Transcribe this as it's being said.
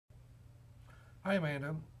Hi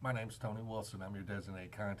Amanda, my name's Tony Wilson. I'm your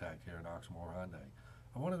designated contact here at Oxmoor Hyundai.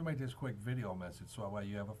 I wanted to make this quick video message so that way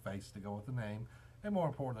you have a face to go with the name, and more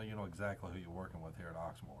importantly, you know exactly who you're working with here at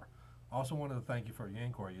Oxmoor. Also wanted to thank you for your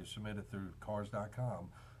inquiry you submitted through cars.com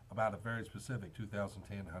about a very specific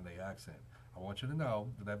 2010 Hyundai Accent. I want you to know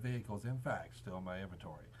that that vehicle is in fact still in my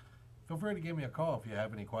inventory. Feel free to give me a call if you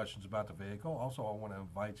have any questions about the vehicle. Also, I want to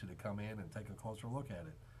invite you to come in and take a closer look at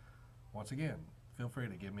it. Once again, feel free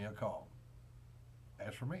to give me a call.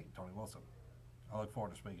 As for me, Tony Wilson, I look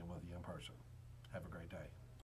forward to speaking with you in person. Have a great day.